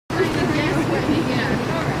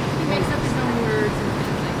He makes up his own words and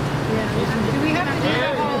things like that. Yeah. Do we have to do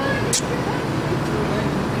the whole?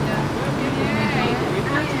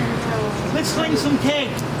 Let's sling some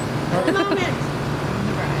cake. Moment.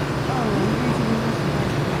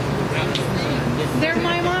 They're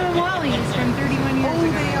my mom and Wally's from 31 years ago. Oh,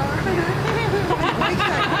 they are?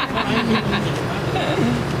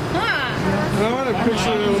 I want a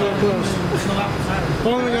picture of it up close.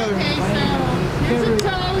 Hold them together. Okay, so here's a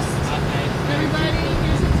toast. Everybody,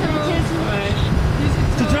 here's a toast. Here's a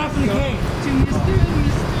toast. To drop the cake. To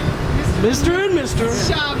Mr. and Mr.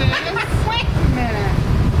 Chavez. Wait a minute.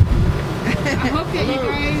 I hope that you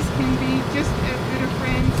guys can be just as good of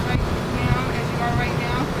friends right now as you are right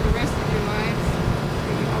now for the rest of your lives.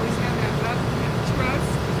 That you always have that love and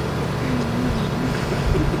trust.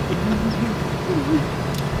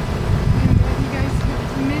 And that you guys have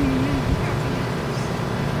many, many happy years.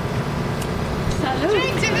 Salud.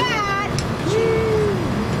 Drink to that!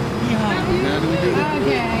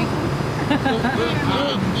 Okay.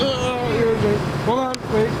 Hold on,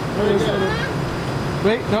 wait.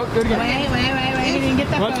 Wait, no, do it again. Wait. He didn't get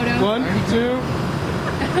that photo. 1, 2.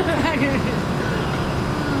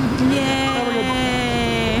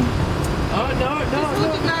 Yay! Oh, no.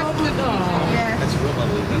 Yes. That's real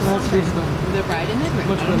bubbly. That's The bride and the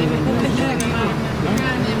much better.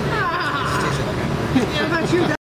 How about you?